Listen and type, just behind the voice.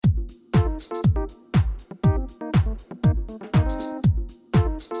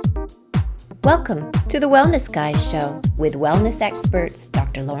Welcome to the Wellness Guys Show with wellness experts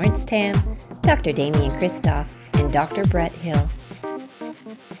Dr. Lawrence Tam, Dr. Damien Christoph, and Dr. Brett Hill.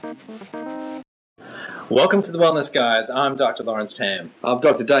 Welcome to the Wellness Guys. I'm Dr. Lawrence Tam. I'm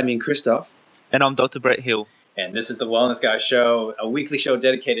Dr. Damien Christoph. And I'm Dr. Brett Hill. And this is the Wellness Guys Show, a weekly show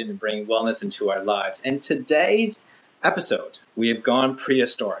dedicated to bringing wellness into our lives. And today's episode, we have gone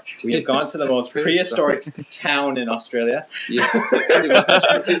prehistoric. We have gone to the most prehistoric town in Australia. Yeah, pretty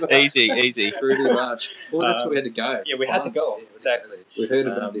much. Easy. Pretty much. Well, that's where we had to go. Yeah, we had to go. Yeah, Exactly. We heard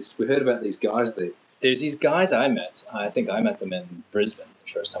about this. We heard about these guys there. There's these guys I met. I think I met them in Brisbane,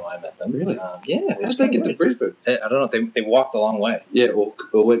 the first time I met them. Really? Yeah. How did they get to Brisbane? I don't know. They walked a long way. Yeah, or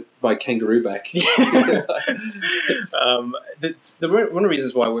went by kangaroo back. One of the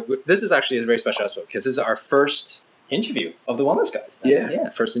reasons why this is actually a very special episode because this is our first interview of the Wellness Guys. Yeah.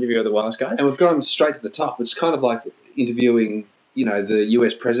 First interview of the Wellness Guys. And we've gone straight to the top. It's kind of like interviewing, the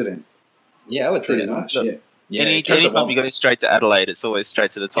US president. Yeah, I would say Pretty so. much, yeah. Yeah, Anytime you go straight to Adelaide, it's always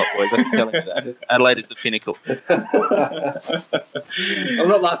straight to the top, boys. I can tell you that. Adelaide is the pinnacle. I'm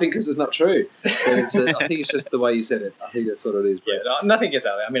not laughing because it's not true. But I think it's just the way you said it. I think that's what it is. Yeah, nothing against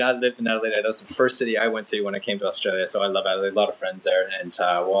Adelaide. I mean, I lived in Adelaide. That was the first city I went to when I came to Australia, so I love Adelaide. A lot of friends there. And,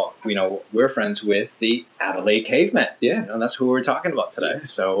 we're friends with the Adelaide Caveman. Yeah. And that's who we're talking about today. Yeah.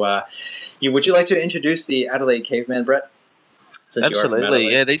 So would you like to introduce the Adelaide Caveman, Brett?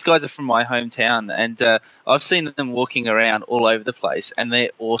 Absolutely, yeah. These guys are from my hometown, and I've seen them walking around all over the place, and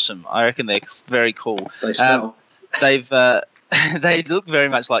they're awesome. I reckon they're very cool. They smell. They look very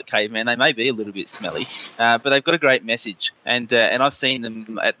much like cavemen. They may be a little bit smelly, but they've got a great message. And I've seen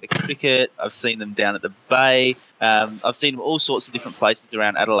them at the cricket. I've seen them down at the bay. I've seen them all sorts of different places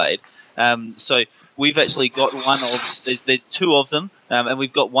around Adelaide. So we've actually got there's two of them, and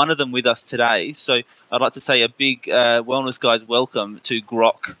we've got one of them with us today. So I'd like to say a big Wellness Guys welcome to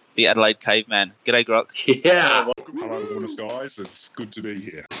Grok, the Adelaide Caveman. G'day, Grok. Yeah. Hello, Wellness Guys. It's good to be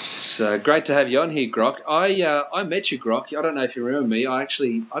here. It's great to have you on here, Grok. I met you, Grok. I don't know if you remember me. I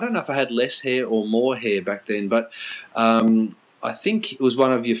don't know if I had less hair or more hair back then, but I think it was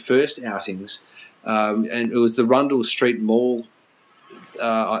one of your first outings, and it was the Rundle Street Mall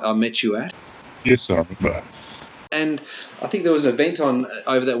I met you at. Yes, I remember that. And I think there was an event on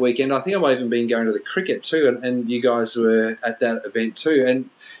over that weekend. I think I might have even been going to the cricket too, and you guys were at that event too. And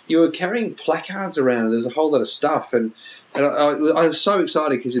you were carrying placards around, and there was a whole lot of stuff. And I was so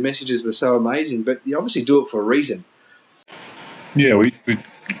excited because your messages were so amazing. But you obviously do it for a reason. Yeah, we've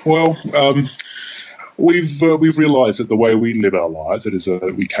realised that the way we live our lives, that is,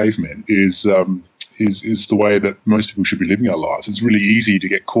 we cavemen, is the way that most people should be living our lives. It's really easy to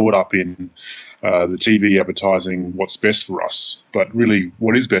get caught up in the TV advertising what's best for us, but really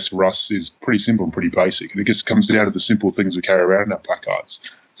what is best for us is pretty simple and pretty basic. And it just comes down to the simple things we carry around in our placards.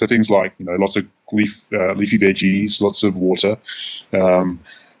 So things like lots of leafy veggies, lots of water,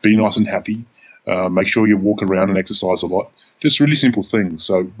 be nice and happy, make sure you walk around and exercise a lot. Just really simple things.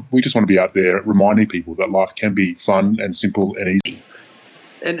 So we just want to be out there reminding people that life can be fun and simple and easy.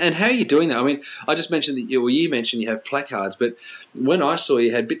 And how are you doing that? I mean, I just mentioned that you mentioned you have placards, but when I saw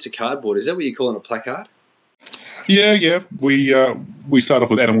you had bits of cardboard, is that what you're calling a placard? Yeah. We started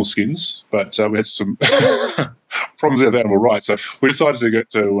off with animal skins, but we had some problems with animal rights, so we decided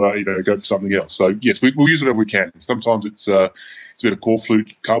to go for something else. So yes, we'll use whatever we can. Sometimes it's a bit of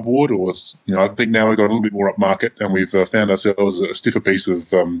corflute cardboard, or I think now we've got a little bit more upmarket, and we've found ourselves a stiffer piece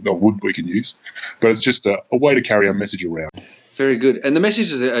of wood we can use. But it's just a way to carry our message around. Very good. And the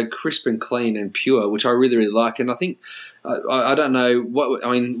messages are crisp and clean and pure, which I really, really like. And I think, I don't know,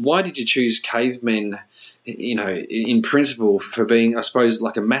 why did you choose cavemen, in principle for being, I suppose,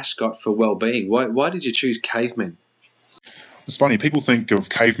 like a mascot for well-being? Why did you choose cavemen? It's funny, people think of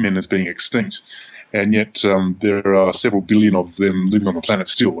cavemen as being extinct, and yet there are several billion of them living on the planet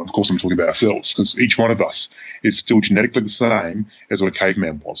still. And of course, I'm talking about ourselves, because each one of us is still genetically the same as what a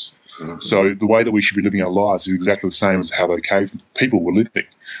caveman was. So the way that we should be living our lives is exactly the same as how the cave people were living,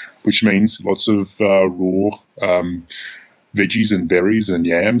 which means lots of raw veggies and berries and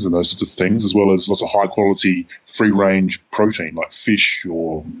yams and those sorts of things, as well as lots of high-quality free-range protein like fish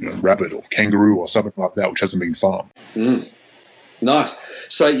or rabbit or kangaroo or something like that, which hasn't been farmed. Nice.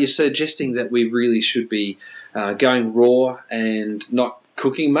 So you're suggesting that we really should be going raw and not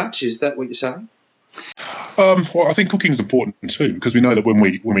cooking much? Is that what you're saying? Well, I think cooking is important too, because we know that when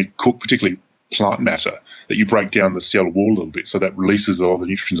we cook, particularly plant matter, that you break down the cell wall a little bit, so that releases a lot of the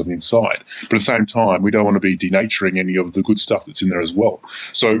nutrients on the inside. But at the same time, we don't want to be denaturing any of the good stuff that's in there as well.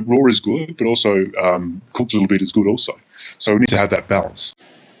 So raw is good, but also cooked a little bit is good also. So we need to have that balance.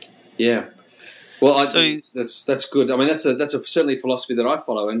 Yeah. Well, So- that's good. I mean, that's certainly a philosophy that I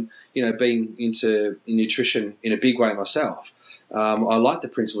follow, and being into nutrition in a big way myself, I like the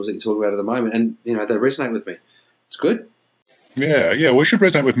principles that you talk about at the moment, and they resonate with me. It's good. Yeah, well, it should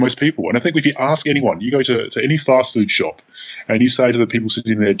resonate with most people. And I think if you ask anyone, you go to any fast food shop and you say to the people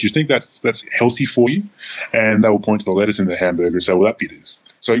sitting there, do you think that's healthy for you? And they will point to the lettuce in the hamburger and say, well, that bit is.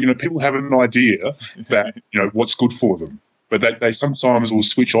 So, people have an idea that, what's good for them. But they sometimes will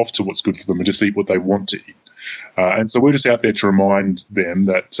switch off to what's good for them and just eat what they want to eat. And so we're just out there to remind them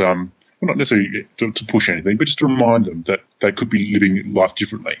that, well, not necessarily to push anything, but just to remind them that they could be living life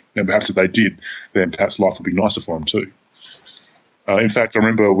differently. And perhaps if they did, then perhaps life would be nicer for them too. In fact, I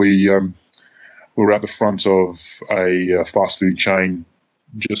remember we were at the front of a fast food chain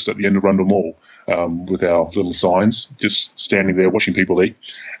just at the end of Rundle Mall with our little signs, just standing there watching people eat.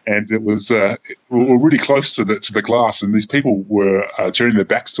 And it was we were really close to the glass, and these people were turning their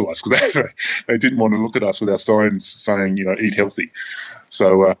backs to us because they didn't want to look at us with our signs saying, eat healthy.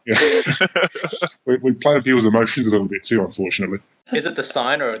 So we play with people's emotions a little bit too, unfortunately. Is it the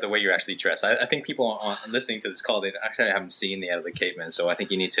sign or the way you're actually dressed? I think people listening to this call, they actually haven't seen the Adelaide Caveman, so I think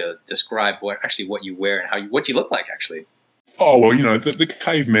you need to describe what you wear and what you look like, actually. Oh, well, the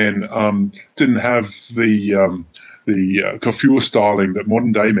caveman didn't have the coiffure styling that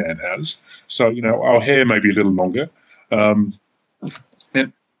modern day man has. So, our hair may be a little longer. And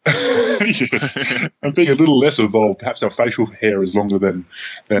yes, and being a little less evolved, perhaps our facial hair is longer than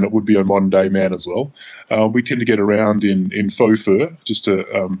it would be a modern day man as well. We tend to get around in faux fur, just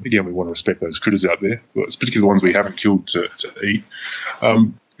to, again, we want to respect those critters out there, particularly the ones we haven't killed to eat.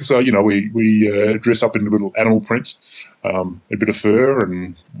 So, we dress up in a little animal print, a bit of fur,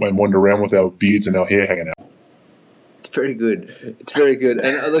 and wander around with our beards and our hair hanging out. It's very good. It's very good.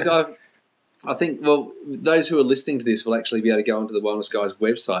 And look, I think, well, those who are listening to this will actually be able to go onto the Wellness Guys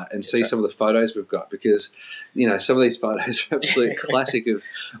website and see some of the photos we've got, because, some of these photos are absolute classic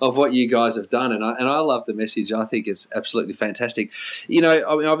of what you guys have done. And I love the message. I think it's absolutely fantastic. I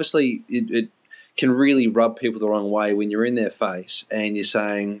mean, obviously it can really rub people the wrong way when you're in their face and you're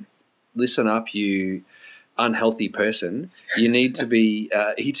saying, listen up, you unhealthy person, you need to be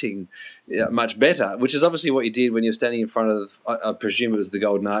eating much better, which is obviously what you did when you're standing in front of, I presume it was the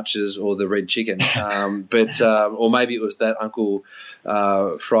Golden Arches or the Red Chicken, but or maybe it was that Uncle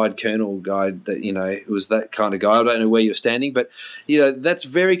Fried Colonel guy that, it was that kind of guy. I don't know where you're standing, but, that's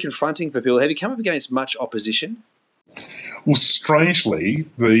very confronting for people. Have you come up against much opposition? Well, strangely,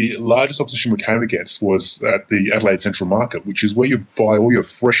 the largest opposition we came against was at the Adelaide Central Market, which is where you buy all your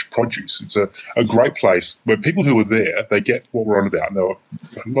fresh produce. It's a great place where people who are there, they get what we're on about. And a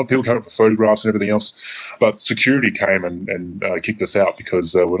lot of people come up for photographs and everything else, but security came and kicked us out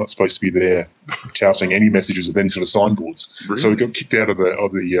because we're not supposed to be there touting any messages with any sort of signboards. Really? So we got kicked out of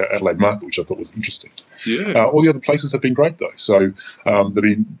the Adelaide Market, which I thought was interesting. Yeah. All the other places have been great, though. So they've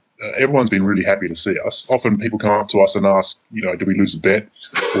been... everyone's been really happy to see us. Often people come up to us and ask, do we lose a bet?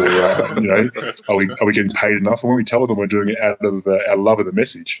 Or, are we getting paid enough? And when we tell them we're doing it out of our love of the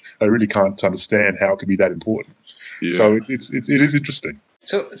message, they really can't understand how it could be that important. Yeah. So it is interesting.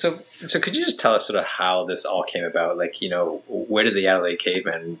 So could you just tell us sort of how this all came about? Like, where did the Adelaide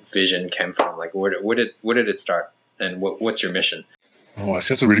Caveman vision come from? Like, where did it start? And what's your mission? Oh,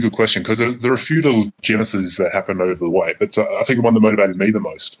 that's a really good question, because there are a few little genesis that happened over the way. But I think the one that motivated me the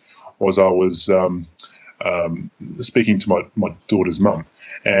most was I was speaking to my daughter's mum,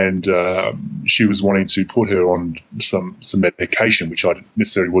 and she was wanting to put her on some medication, which I didn't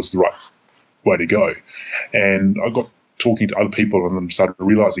necessarily was the right way to go. And I got talking to other people and started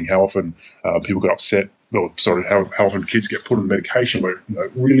realising how often people got upset, or sorry, how often kids get put on medication where,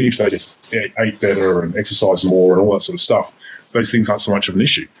 really if they just ate better and exercised more and all that sort of stuff, those things aren't so much of an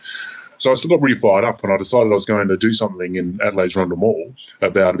issue. So I still got really fired up, and I decided I was going to do something in Adelaide's Rundle Mall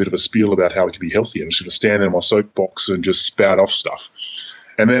about a bit of a spiel about how it could be healthy, and I was going to stand there in my soapbox and just spout off stuff.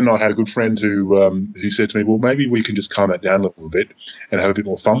 And then I had a good friend who said to me, well, maybe we can just calm that down a little bit and have a bit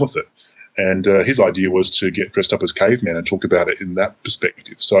more fun with it. And his idea was to get dressed up as cavemen and talk about it in that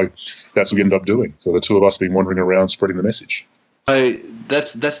perspective. So that's what we ended up doing. So the two of us have been wandering around spreading the message. So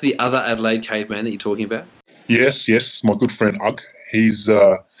that's the other Adelaide Caveman that you're talking about? Yes. My good friend Ugg. He's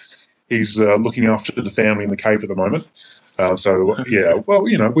looking after the family in the cave at the moment. We're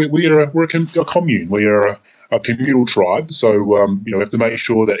a commune. We are a communal tribe. So, we have to make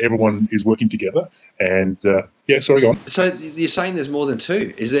sure that everyone is working together. And, sorry, go on. So you're saying there's more than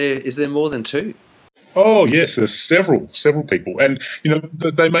two. Is there more than two? Oh, yes, there's several people. And,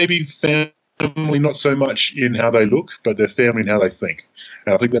 they may be found family not so much in how they look, but they're family in how they think.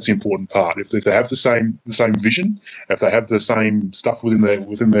 And I think that's the important part. If they have the same vision, if they have the same stuff within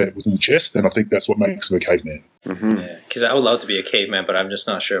the chest, then I think that's what makes them a caveman. Mm-hmm. Yeah, because I would love to be a caveman, but I'm just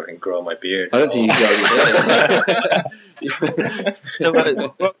not sure if I can grow my beard. I don't think you go with So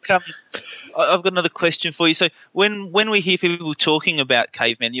I've got another question for you. So when we hear people talking about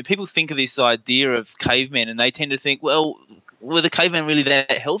cavemen, people think of this idea of cavemen, and they tend to think, well, were the cavemen really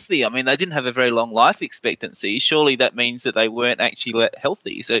that healthy? I mean, they didn't have a very long life expectancy. Surely that means that they weren't actually that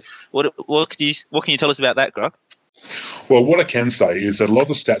healthy. So what can you tell us about that, Grok? Well, what I can say is that a lot of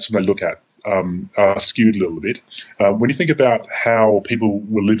the stats when they look at are skewed a little bit. When you think about how people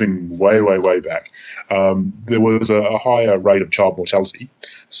were living way back, there was a higher rate of child mortality.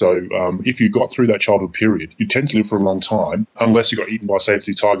 So if you got through that childhood period, you tend to live for a long time, unless you got eaten by a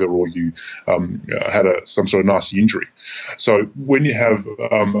saber-toothed tiger or you had some sort of nasty injury. So when you have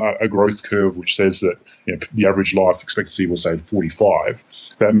a growth curve which says that the average life expectancy was, say, 45,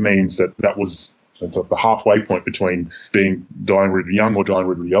 that means that was the halfway point between dying really young or dying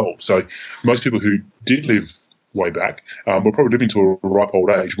really old. So most people who did live way back were probably living to a ripe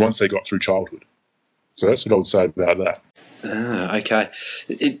old age once they got through childhood. So that's what I would say about that. Okay.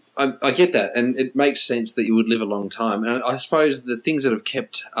 I get that, and it makes sense that you would live a long time. And I suppose the things that have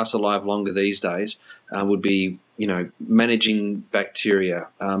kept us alive longer these days would be, managing bacteria,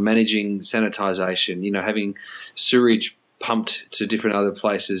 managing sanitisation, having sewage pumped to different other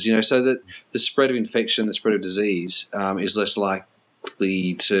places, so that the spread of infection, the spread of disease is less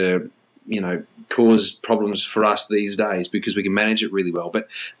likely to, cause problems for us these days because we can manage it really well. But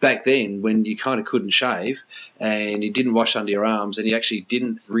back then, when you kind of couldn't shave and you didn't wash under your arms and you actually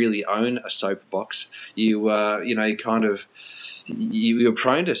didn't really own a soap box, you were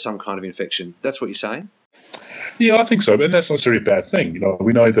prone to some kind of infection. That's what you're saying? Yeah, I think so, and that's not necessarily a bad thing.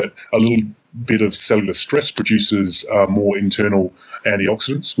 We know that a little bit of cellular stress produces more internal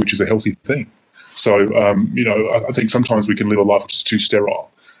antioxidants, which is a healthy thing. So, I think sometimes we can live a life which is too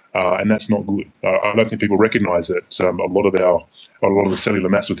sterile, and that's not good. I don't think people recognise that a lot of the cellular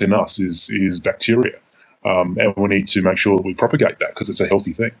mass within us is bacteria, and we need to make sure that we propagate that because it's a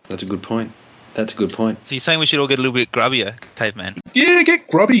healthy thing. That's a good point. So you're saying we should all get a little bit grubbier, caveman? Yeah, get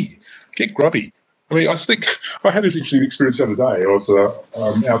grubby. I mean, I think I had this interesting experience the other day. I was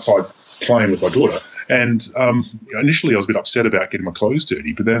outside playing with my daughter, and initially I was a bit upset about getting my clothes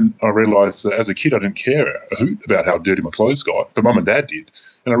dirty, but then I realised that as a kid I didn't care a hoot about how dirty my clothes got, but Mum and Dad did.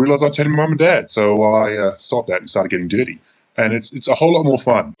 And I realised I'd tell Mum and Dad, so I stopped that and started getting dirty. And it's a whole lot more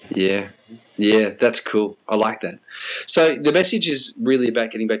fun. Yeah, that's cool. I like that. So the message is really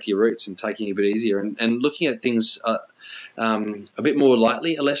about getting back to your roots and taking it a bit easier and looking at things a bit more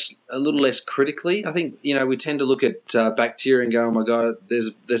lightly, a little less critically. I think, we tend to look at bacteria and go, oh my God,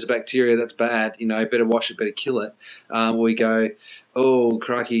 there's a bacteria that's bad, better wash it, better kill it. Or we go, oh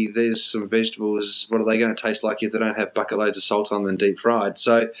crikey, there's some vegetables, what are they going to taste like if they don't have bucket loads of salt on them and deep fried?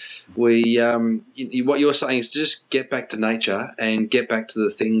 So what you're saying is just get back to nature and get back to the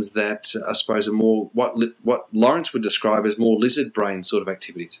things that I suppose are more what Lawrence would describe as more lizard brain sort of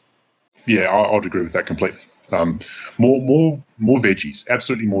activities. Yeah, I'd agree with that completely. More veggies,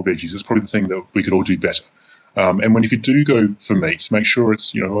 absolutely more veggies. It's probably the thing that we could all do better. And if you do go for meat, make sure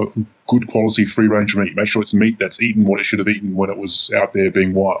it's a good quality free range meat. Make sure it's meat that's eaten what it should have eaten when it was out there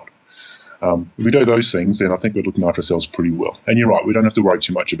being wild. If we do those things, then I think we're looking after ourselves pretty well. And you're right, we don't have to worry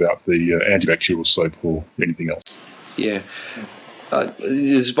too much about the antibacterial soap or anything else. Yeah.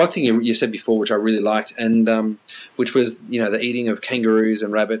 There's one thing you said before which I really liked, and which was the eating of kangaroos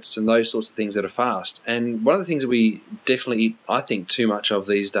and rabbits and those sorts of things that are fast. And one of the things that we definitely eat, I think, too much of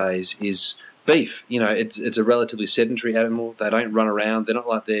these days is beef. It's a relatively sedentary animal. They don't run around. They're not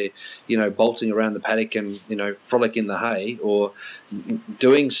like they're bolting around the paddock and frolic in the hay or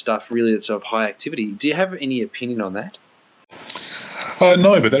doing stuff really that's of high activity. Do you have any opinion on that?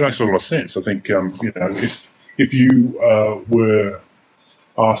 No, but that makes a lot of sense. I think if you were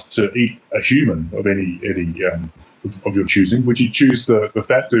asked to eat a human of any of your choosing, would you choose the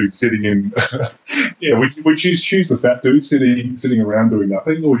fat dude sitting in? Would you choose the fat dude sitting around doing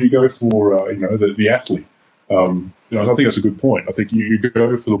nothing, or would you go for the athlete? I think that's a good point. I think you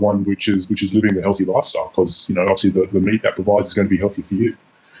go for the one which is living the healthy lifestyle because obviously the meat that provides is going to be healthy for you.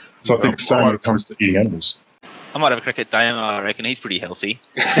 So I think the same when it comes to eating animals. I might have a crack at Damo. I reckon he's pretty healthy.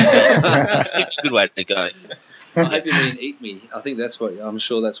 It's a good way to go. I hope you mean eat me. I think I'm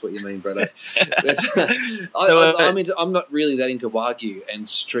sure that's what you mean, brother. I'm not really that into Wagyu and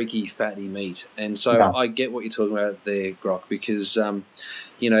streaky, fatty meat. And so no. I get what you're talking about there, Grok, because,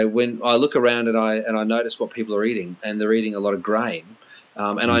 when I look around and I notice what people are eating, and they're eating a lot of grain,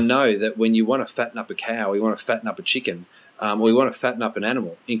 And I know that when you want to fatten up a cow, or you want to fatten up a chicken, or you want to fatten up an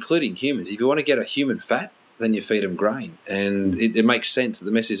animal, including humans, if you want to get a human fat, then you feed them grain. And it makes sense that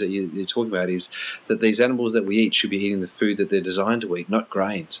the message that you're talking about is that these animals that we eat should be eating the food that they're designed to eat, not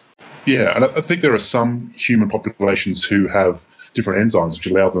grains. Yeah, and I think there are some human populations who have different enzymes which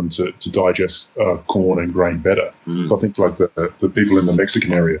allow them to digest corn and grain better. So I think like the people in the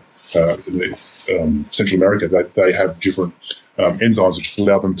Mexican area, in the, Central America, they have different enzymes which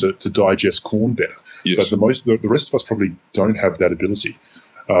allow them to digest corn better. Yes. But the rest of us probably don't have that ability.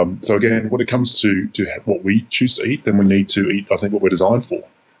 So again, when it comes to what we choose to eat, then we need to eat, I think, what we're designed for.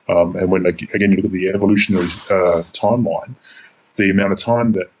 And when, again, you look at the evolutionary timeline, the amount of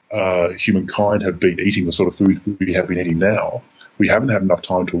time that humankind have been eating the sort of food we have been eating now, we haven't had enough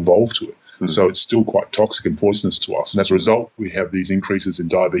time to evolve to it. So it's still quite toxic and poisonous to us. And as a result, we have these increases in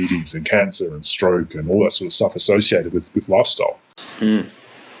diabetes and cancer and stroke and all that sort of stuff associated with lifestyle.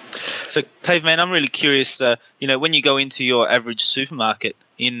 So, Caveman, I'm really curious, when you go into your average supermarket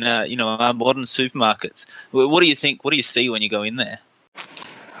in, our modern supermarkets, what do you think, what do you see when you go in there?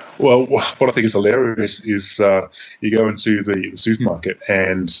 Well, what I think is hilarious is you go into the supermarket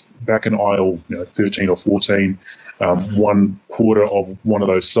and back in aisle 13 or 14, 1/4 of one of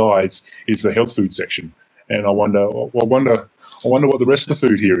those sides is the health food section. And I wonder what the rest of the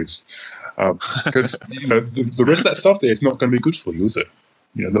food here is. Because, the rest of that stuff there is not going to be good for you, is it?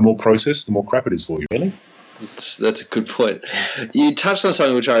 The more processed, the more crap it is for you. Really? That's a good point. You touched on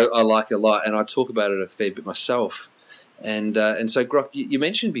something which I like a lot, and I talk about it a fair bit myself. And so, Grok, you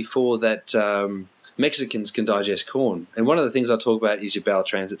mentioned before that Mexicans can digest corn. And one of the things I talk about is your bowel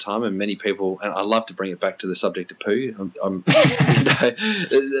transit time, and many people, and I love to bring it back to the subject of poo. I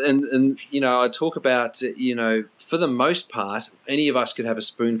talk about, for the most part, any of us could have a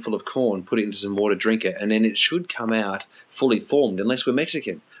spoonful of corn, put it into some water, drink it, and then it should come out fully formed, unless we're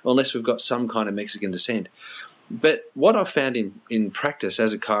Mexican, or unless we've got some kind of Mexican descent. But what I've found in practice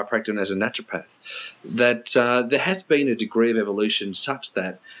as a chiropractor and as a naturopath, that there has been a degree of evolution such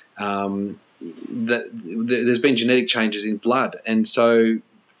that there's been genetic changes in blood. And so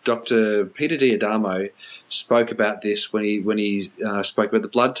Dr. Peter D'Adamo spoke about this when he spoke about the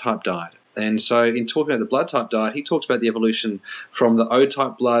blood type diet. And so in talking about the blood type diet, he talks about the evolution from the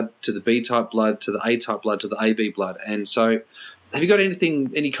O-type blood to the B-type blood to the A-type blood to the AB blood. And so have you got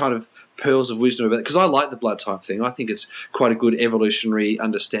any kind of pearls of wisdom about it? Because I like the blood type thing. I think it's quite a good evolutionary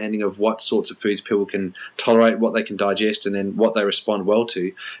understanding of what sorts of foods people can tolerate, what they can digest, and then what they respond well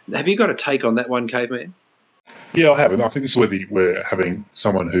to. Have you got a take on that one, Caveman? Yeah, I have. And I think this is where we're having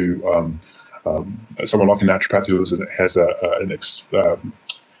someone who, someone like a naturopath who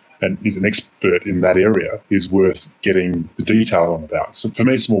and is an expert in that area is worth getting the detail on about. So for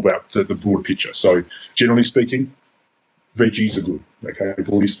me, it's more about the broad picture. So generally speaking, veggies are good, okay?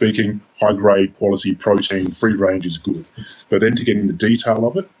 Broadly speaking, high-grade, quality protein, free range is good. But then to get into the detail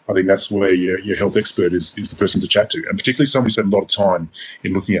of it, I think that's where your health expert is the person to chat to, and particularly someone who spent a lot of time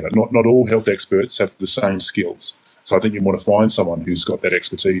in looking at it. Not all health experts have the same skills. So I think you want to find someone who's got that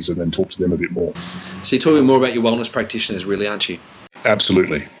expertise and then talk to them a bit more. So you're talking more about your wellness practitioners, really, aren't you?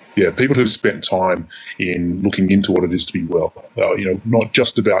 Absolutely. Yeah, people who've spent time in looking into what it is to be well. Not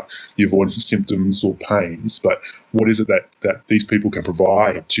just about the avoidance of symptoms or pains, but what is it that these people can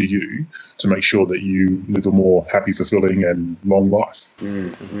provide to you to make sure that you live a more happy, fulfilling, and long life.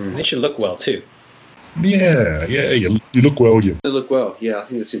 Mm-hmm. They should look well too. Yeah, you look well. They look well. Yeah, I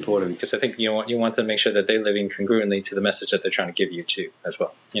think that's important because I think you want to make sure that they're living congruently to the message that they're trying to give you too, as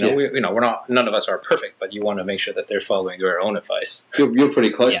well. We're not. None of us are perfect, but you want to make sure that they're following their own advice. You're pretty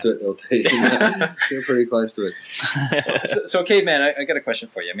close to it, LT. You're pretty close to it. So, Caveman, I got a question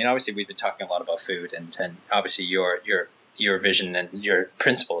for you. I mean, obviously, we've been talking a lot about food, and obviously, your vision and your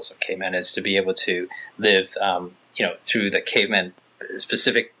principles of Caveman is to be able to live, through the Caveman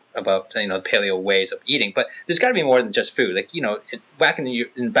specific about the paleo ways of eating, but there's got to be more than just food. Like back in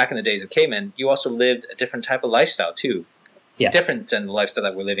the days of cavemen, you also lived a different type of lifestyle too, different than the lifestyle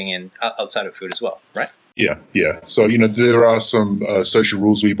that we're living in outside of food as well, right? Yeah. So there are some social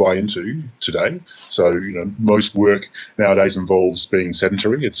rules we buy into today. So most work nowadays involves being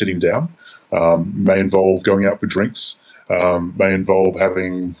sedentary and sitting down. May involve going out for drinks. May involve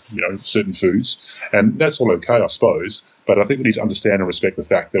having certain foods, and that's all okay, I suppose. But I think we need to understand and respect the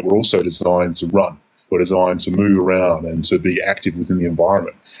fact that we're also designed to run. We're designed to move around and to be active within the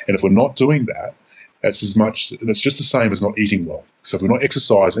environment. And if we're not doing that, that's just the same as not eating well. So if we're not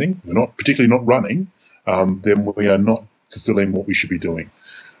exercising, particularly not running, then we are not fulfilling what we should be doing.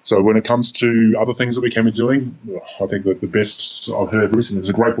 So when it comes to other things that we can be doing, I think that the best I've heard recently, there's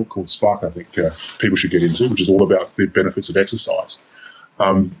a great book called Spark, I think people should get into, which is all about the benefits of exercise.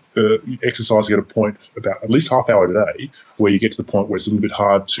 exercising at a point about at least half hour a day where you get to the point where it's a little bit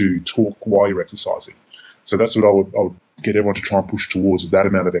hard to talk while you're exercising. So that's what I would get everyone to try and push towards, is that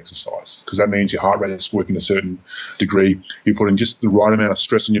amount of exercise, because that means your heart rate is working a certain degree. You're putting just the right amount of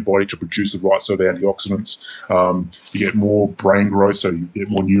stress on your body to produce the right sort of antioxidants. You get more brain growth, so you get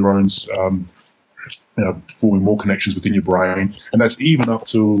more neurons forming more connections within your brain, and that's even up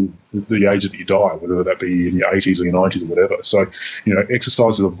to the age that you die, whether that be in your 80s or your 90s or whatever. So,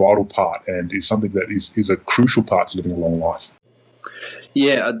 exercise is a vital part and is something that is a crucial part to living a long life.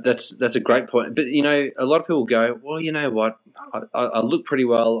 Yeah, that's a great point. But, a lot of people go, well, you know what, I look pretty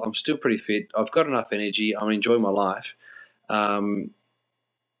well, I'm still pretty fit, I've got enough energy, I'm enjoying my life.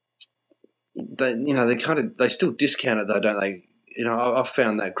 They still discount it though, don't they? I've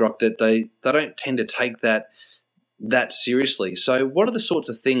found that, Grok, that they don't tend to take that seriously. So what are the sorts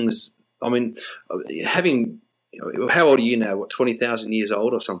of things, how old are you now? What, 20,000 years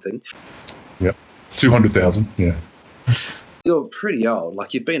old or something? Yep, 200,000, yeah. You're pretty old.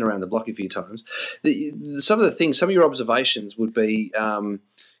 Like, you've been around the block a few times. Some of your observations would be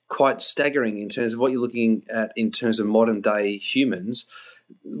quite staggering in terms of what you're looking at in terms of modern day humans.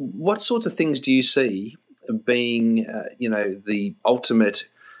 What sorts of things do you see being, the ultimate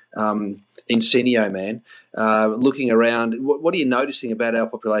ingenio man, looking around? What are you noticing about our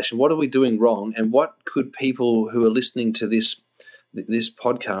population? What are we doing wrong? And what could people who are listening to this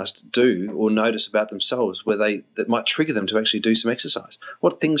podcast do or notice about themselves that might trigger them to actually do some exercise?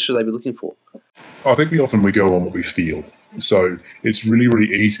 What things should they be looking for? I think we go on what we feel. So it's really,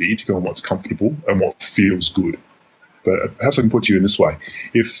 really easy to go on what's comfortable and what feels good. But perhaps I can put you in this way.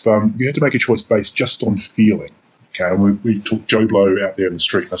 If you had to make a choice based just on feeling, okay, and we took Joe Blow out there in the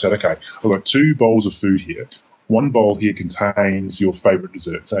street, and I said, okay, I've got 2 bowls of food here. One bowl here contains your favourite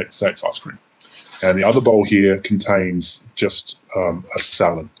dessert, say it's ice cream. And the other bowl here contains just a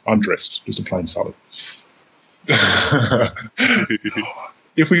salad, undressed, just a plain salad.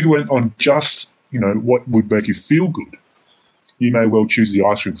 If we went on just, what would make you feel good, you may well choose the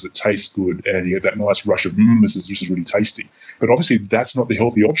ice cream because it tastes good and you get that nice rush of, this is really tasty. But obviously that's not the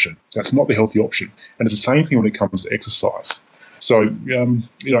healthy option. That's not the healthy option. And it's the same thing when it comes to exercise. So,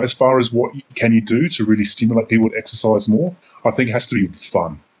 as far as what can you do to really stimulate people to exercise more, I think it has to be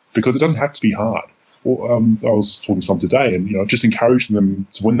fun, because it doesn't have to be hard. Well, I was talking to some today, and just encouraging them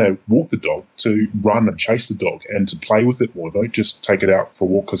to, when they walk the dog, to run and chase the dog and to play with it more. Don't just take it out for a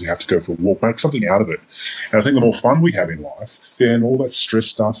walk because you have to go for a walk. Make something out of it. And I think the more fun we have in life, then all that stress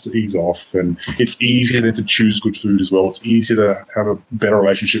starts to ease off, and it's easier then to choose good food as well. It's easier to have a better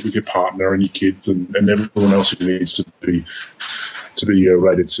relationship with your partner and your kids and everyone else who needs to be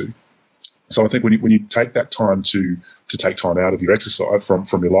related to. So I think when you take that time to take time out of your exercise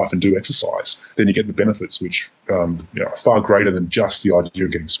from your life and do exercise, then you get the benefits which are far greater than just the idea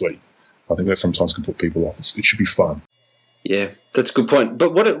of getting sweaty. I think that sometimes can put people off. It should be fun. Yeah, that's a good point.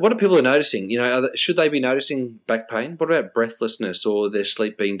 But what are people noticing? Should they be noticing back pain? What about breathlessness or their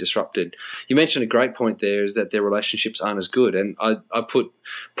sleep being disrupted? You mentioned a great point there, is that their relationships aren't as good. And I put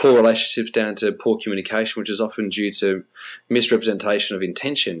poor relationships down to poor communication, which is often due to misrepresentation of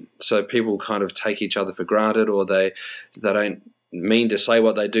intention. So people kind of take each other for granted, or they don't mean to say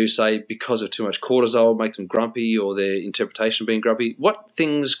what they do say because of too much cortisol, make them grumpy, or their interpretation being grumpy. What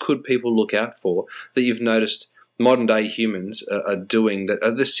things could people look out for that you've noticed modern day humans are doing, that are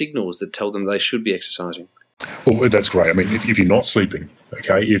the signals that tell them they should be exercising? Well, that's great. I mean, if you're not sleeping,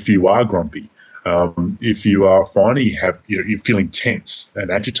 okay, if you are grumpy, if you are finding you're feeling tense and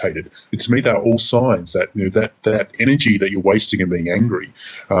agitated, to me, they're all signs that that energy that you're wasting and being angry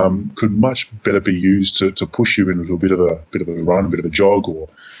could much better be used to push you into a bit of a run, a bit of a jog, or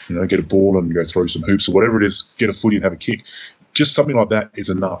get a ball and go throw some hoops or whatever it is, get a footy and have a kick. Just something like that is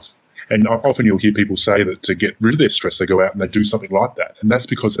enough. And often you'll hear people say that to get rid of their stress, they go out and they do something like that. And that's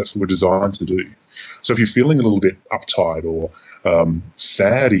because that's what we're designed to do. So if you're feeling a little bit uptight or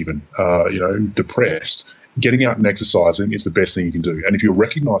sad even, depressed, getting out and exercising is the best thing you can do. And if you're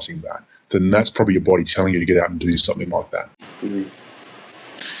recognizing that, then that's probably your body telling you to get out and do something like that. Mm-hmm.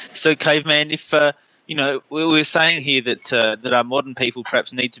 So, Caveman, if we're saying here that our modern people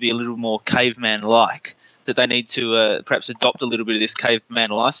perhaps need to be a little more caveman-like, that they need to perhaps adopt a little bit of this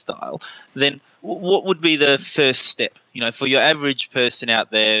caveman lifestyle, then what would be the first step? For your average person out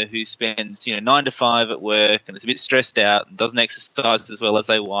there who spends 9 to 5 at work and is a bit stressed out and doesn't exercise as well as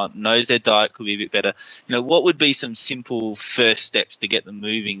they want, knows their diet could be a bit better. What would be some simple first steps to get them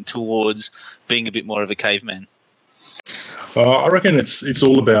moving towards being a bit more of a caveman? I reckon it's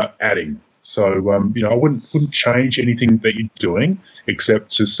all about adding. So I wouldn't change anything that you're doing, except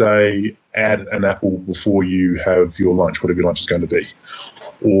to say add an apple before you have your lunch, whatever your lunch is going to be,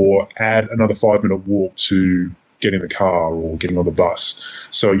 or add another 5-minute walk to get in the car or getting on the bus.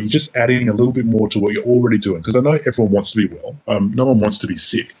 So you're just adding a little bit more to what you're already doing, because I know everyone wants to be well. No one wants to be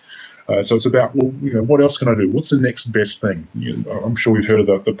sick. So it's about, well, what else can I do? What's the next best thing? I'm sure you've heard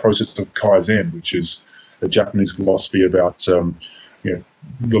of the process of Kaizen, which is a Japanese philosophy about,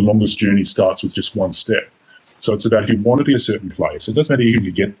 the longest journey starts with just one step. So it's about, if you want to be a certain place, it doesn't matter even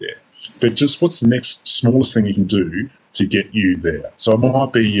to get there, but just what's the next smallest thing you can do to get you there. So it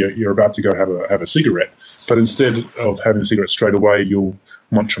might be you're about to go have a cigarette, but instead of having a cigarette straight away, you'll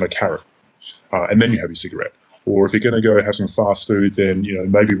munch on a carrot, and then you have your cigarette. Or if you're going to go have some fast food, then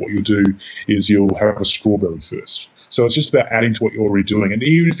maybe what you'll do is you'll have a strawberry first. So it's just about adding to what you're already doing. And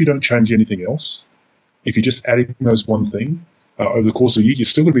even if you don't change anything else, if you're just adding those one thing over the course of a year, you're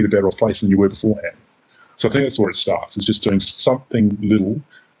still going to be in a better off place than you were beforehand. So I think that's where it starts. It's just doing something little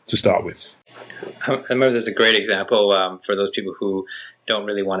to start with. I remember there's a great example for those people who don't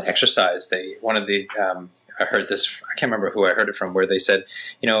really want to exercise. I heard this, I can't remember who I heard it from, where they said,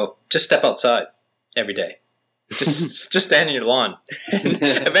 just step outside every day. Just stand in your lawn, and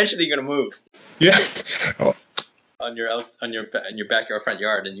eventually you're going to move. Yeah. On your backyard, front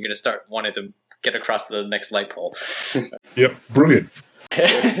yard, and you're going to start wanting to get across to the next light pole. Yep, brilliant.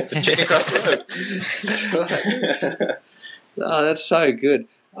 The chicken across the road. Oh, that's so good.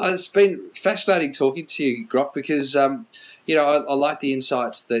 It's been fascinating talking to you, Grok, because I like the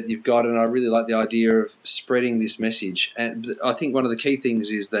insights that you've got, and I really like the idea of spreading this message. And I think one of the key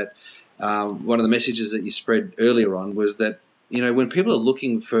things is that one of the messages that you spread earlier on was that, when people are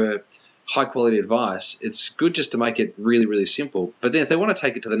looking for high quality advice, it's good just to make it really, really simple. But then if they want to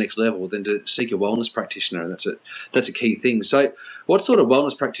take it to the next level, then to seek a wellness practitioner, and that's a key thing. So what sort of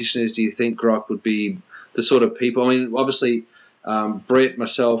wellness practitioners do you think, Grok, would be the sort of people? I mean, obviously, Brett,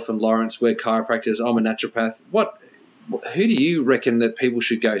 myself, and Lawrence, we're chiropractors. I'm a naturopath. Who do you reckon that people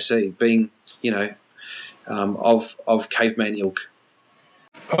should go see, being, of caveman ilk?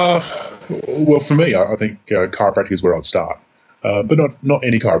 Well, for me, I think chiropractic is where I'd start. But not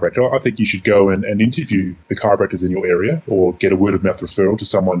any chiropractor. I think you should go and interview the chiropractors in your area, or get a word of mouth referral to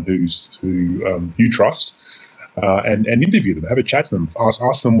someone who you trust, and interview them, have a chat to them,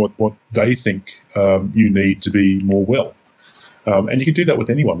 ask them what they think you need to be more well. And you can do that with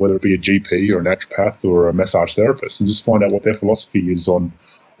anyone, whether it be a GP or a naturopath or a massage therapist, and just find out what their philosophy is on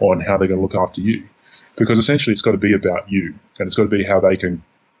how they're going to look after you. Because essentially it's got to be about you, and it's got to be how they can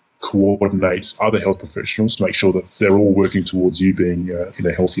coordinate other health professionals to make sure that they're all working towards you being in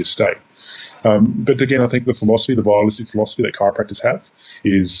a healthier state. But again, I think the biologic philosophy that chiropractors have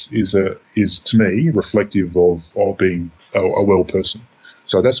is to me reflective of being a well person.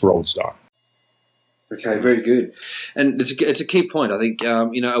 So that's where I would start. Okay, very good, and it's a key point. I think a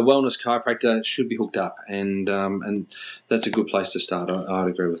wellness chiropractor should be hooked up, and that's a good place to start. I'd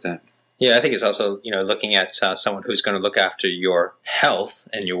agree with that. Yeah, I think it's also, looking at someone who's going to look after your health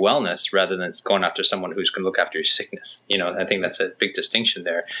and your wellness rather than going after someone who's going to look after your sickness. I think that's a big distinction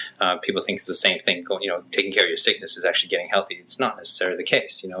there. People think it's the same thing. Taking care of your sickness is actually getting healthy. It's not necessarily the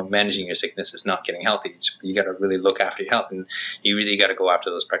case. Managing your sickness is not getting healthy. You got to really look after your health, and you really got to go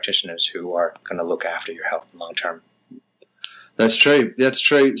after those practitioners who are going to look after your health long term. That's true.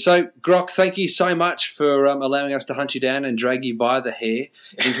 So, Grok, thank you so much for allowing us to hunt you down and drag you by the hair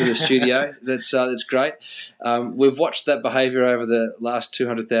into the studio. That's great. We've watched that behaviour over the last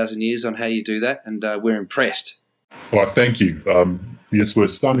 200,000 years on how you do that, and we're impressed. Well, thank you. Yes, we're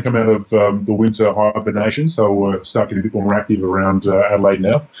starting to come out of the winter hibernation, so we're starting to get a bit more active around Adelaide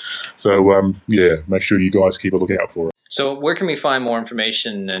now. So, make sure you guys keep a lookout for it. So where can we find more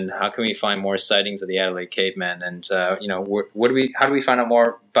information, and how can we find more sightings of the Adelaide caveman? And how do we find out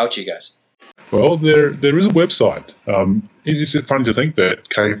more about you guys? Well, there is a website. It's funny to think that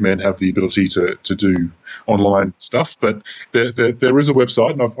cavemen have the ability to do online stuff, but there is a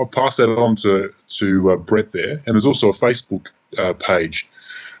website, and I've passed that on to Brett there. And there's also a Facebook page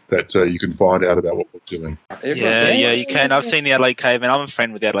that you can find out about what we're doing. Yeah, you can. I've seen the Adelaide Caveman. I'm a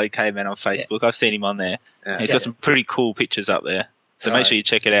friend with the Adelaide Caveman on Facebook. I've seen him on there. He's got some pretty cool pictures up there. So make sure you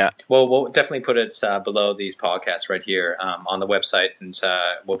check it out. Well, we'll definitely put it below these podcasts right here on the website, and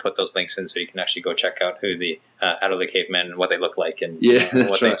we'll put those links in so you can actually go check out who the Adelaide Cavemen and what they look like, and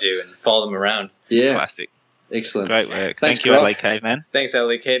what they do, and follow them around. Yeah. Classic. Excellent. Great work. Thanks, Thank you, Adelaide Caveman. Thanks,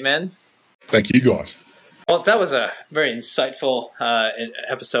 Adelaide Caveman. Thank you, guys. Well, that was a very insightful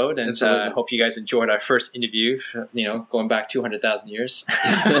episode, and I hope you guys enjoyed our first interview, going back 200,000 years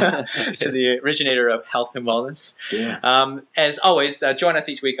to the originator of health and wellness. Yeah. As always, join us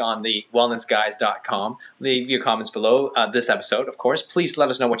each week on the wellnessguys.com. Leave your comments below this episode, of course. Please let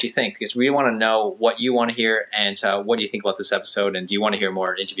us know what you think, because we want to know what you want to hear and what do you think about this episode, and do you want to hear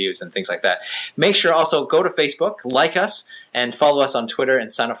more interviews and things like that. Make sure also go to Facebook, like us, and follow us on Twitter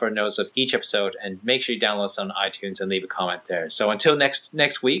and sign up for notes of each episode. And make sure you download us on iTunes and leave a comment there. So until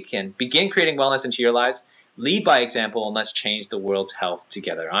next week, and begin creating wellness into your lives, lead by example, and let's change the world's health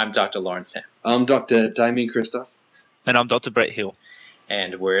together. I'm Dr. Lawrence Tam. I'm Dr. Damien Christoph. And I'm Dr. Brett Hill.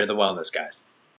 And we're the Wellness Guys.